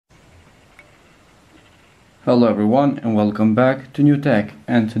Hello everyone and welcome back to New Tech,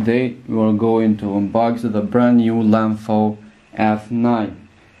 and today we are going to unbox the brand new LEMFO F9.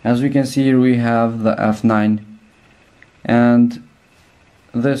 As we can see here, we have the F9, and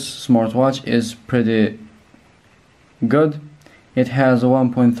this smartwatch is pretty good. It has a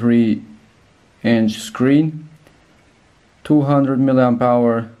 1.3 inch screen, 200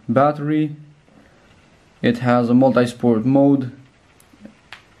 mAh battery. It has a multi-sport mode,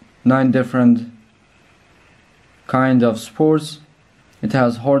 9 different kind of sports. It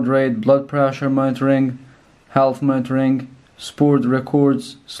has heart rate, blood pressure monitoring, health monitoring, sport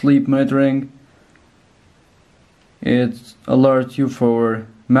records, sleep monitoring. It alerts you for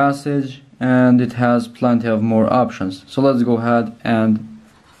message, and it has plenty of more options. So let's go ahead and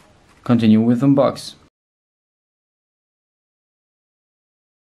continue with unbox.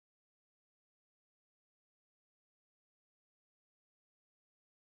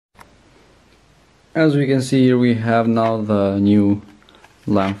 As we can see here, we have now the new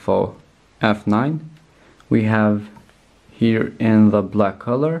LEMFO F9. We have here in the black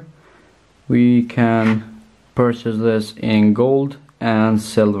color. We can purchase this in gold and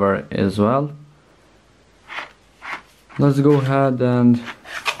silver as well. Let's go ahead and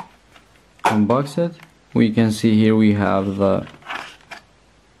unbox it. We can see here we have the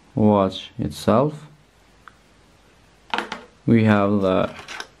watch itself. We have the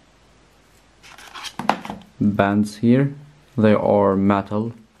bands here. They are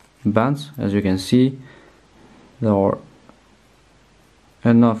metal bands. As you can see, they are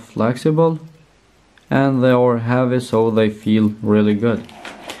enough flexible and they are heavy, so they feel really good.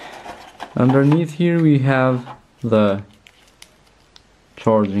 Underneath here we have the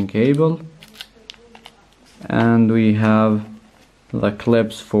charging cable, and we have the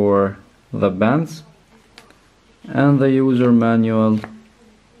clips for the bands and the user manual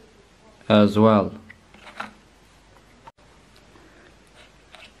as well.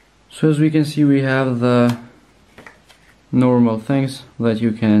 So as we can see, we have the normal things that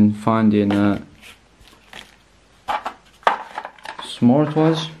you can find in a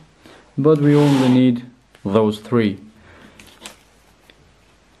smartwatch, but we only need those three.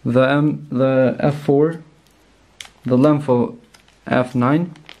 The F4, the LEMFO F9,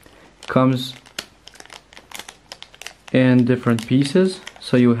 comes in different pieces,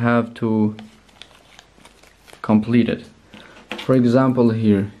 so you have to complete it. For example,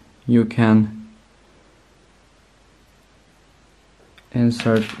 here you can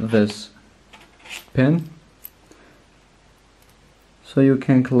insert this pin, so you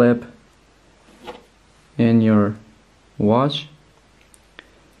can clip in your watch.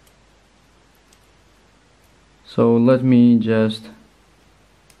 So let me just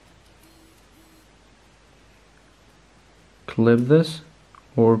clip this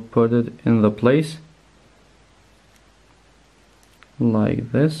or put it in the place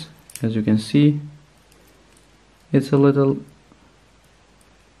like this. As you can see, it's a little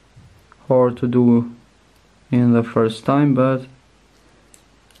hard to do in the first time, but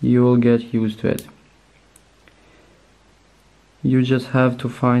you will get used to it. You just have to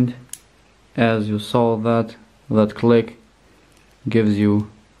find, as you saw, that click gives you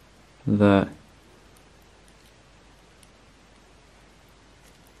the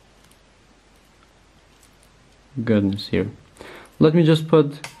goodness here. Let me just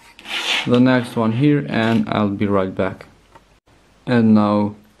put the next one here and I'll be right back. And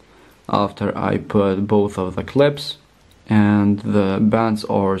now, after I put both of the clips and the bands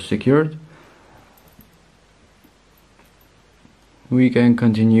are secured, we can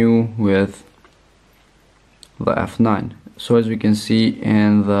continue with the F9. So as we can see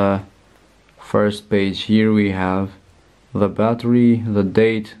in the first page here, we have the battery, the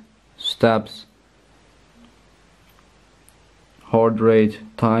date, steps, heart rate,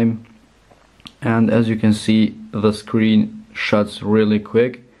 time, and as you can see, the screen shuts really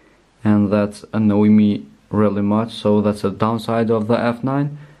quick, and that's annoying me really much. So that's a downside of the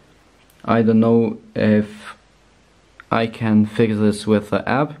F9. I don't know if I can fix this with the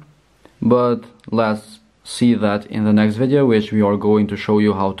app, but let's see that in the next video, which we are going to show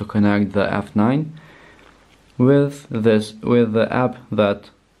you how to connect the F9 with the app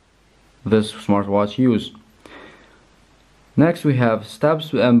that this smartwatch uses. Next we have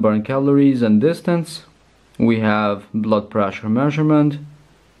steps and burn calories and distance. We have blood pressure measurement,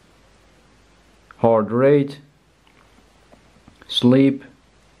 heart rate, sleep,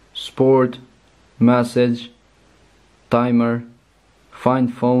 sport, message, timer,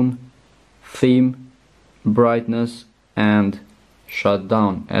 find phone, theme, brightness, and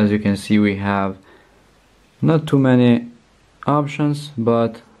shutdown. As you can see, we have not too many options,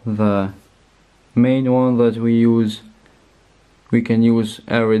 but the main one that we can use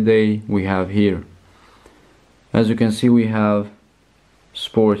every day we have here. As you can see, we have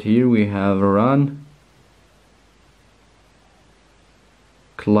sport here, we have run,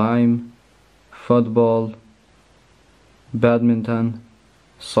 climb, football, badminton,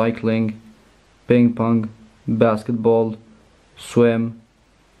 cycling, ping pong, basketball, swim,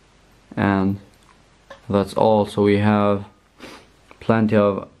 and that's all. So we have plenty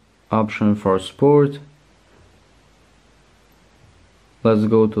of options for sport. Let's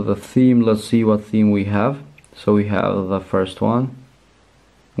go to the theme. Let's see what theme we have. So we have the first one.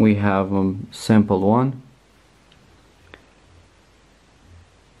 We have a simple one.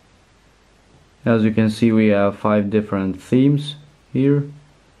 As you can see, we have 5 different themes here.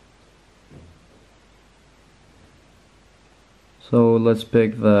 So let's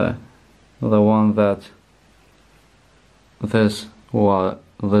pick the one that this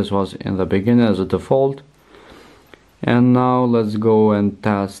was in the beginning as a default. And now let's go and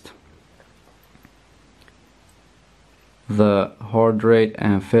test the heart rate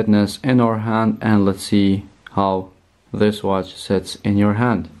and fitness in our hand, and let's see how this watch sits in your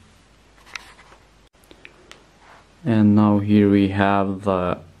hand. And now here we have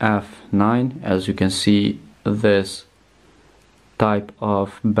the F9. As you can see, this type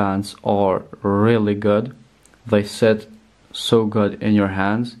of bands are really good. They sit so good in your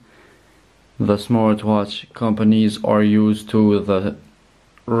hands. The smartwatch companies are used to the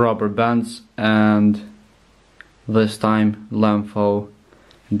rubber bands, and this time LEMFO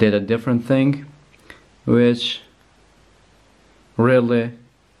did a different thing, which really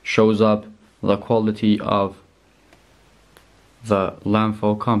shows up the quality of the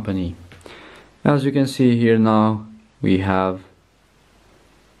LEMFO company. As you can see here, now we have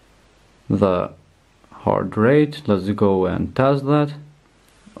the heart rate. Let's go and test that.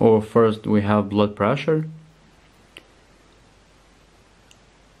 Or first we have blood pressure.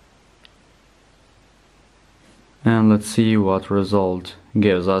 And let's see what result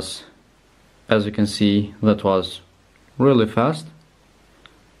gives us. As you can see, that was really fast.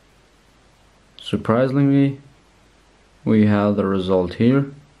 Surprisingly, we have the result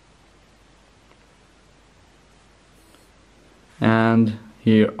here. And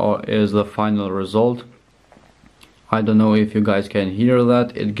here is the final result. I don't know if you guys can hear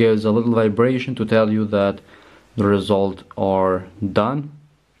that. It gives a little vibration to tell you that the results are done.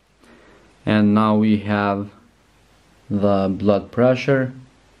 And now we have the blood pressure.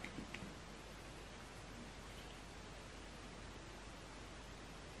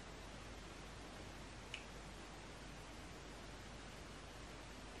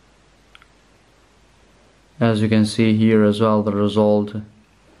 As you can see here as well, the result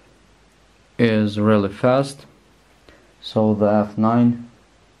is really fast. So the F9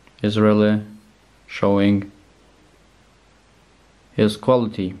 is really showing his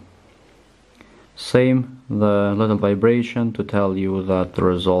quality. Same, the little vibration to tell you that the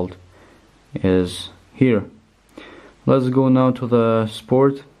result is here. Let's go now to the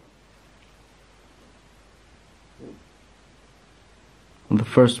sport. The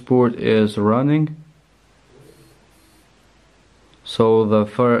first sport is running. So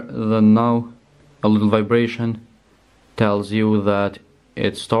the now a little vibration tells you that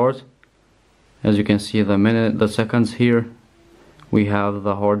it starts. As you can see, the seconds here, we have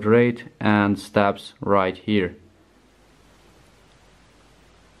the heart rate and steps right here.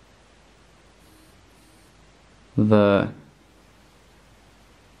 The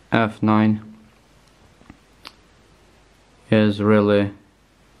F9 is really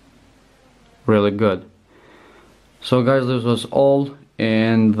good. So guys, this was all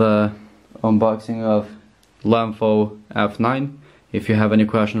in the unboxing of LEMFO F9. If you have any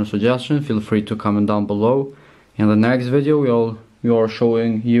question or suggestion, feel free to comment down below. In the next video, we are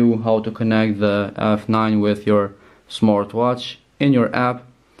showing you how to connect the F9 with your smartwatch in your app.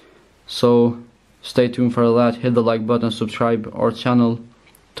 So stay tuned for that. Hit the like button, subscribe our channel,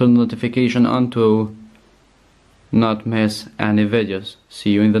 turn the notification on to not miss any videos. See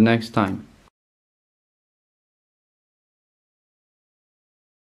you in the next time.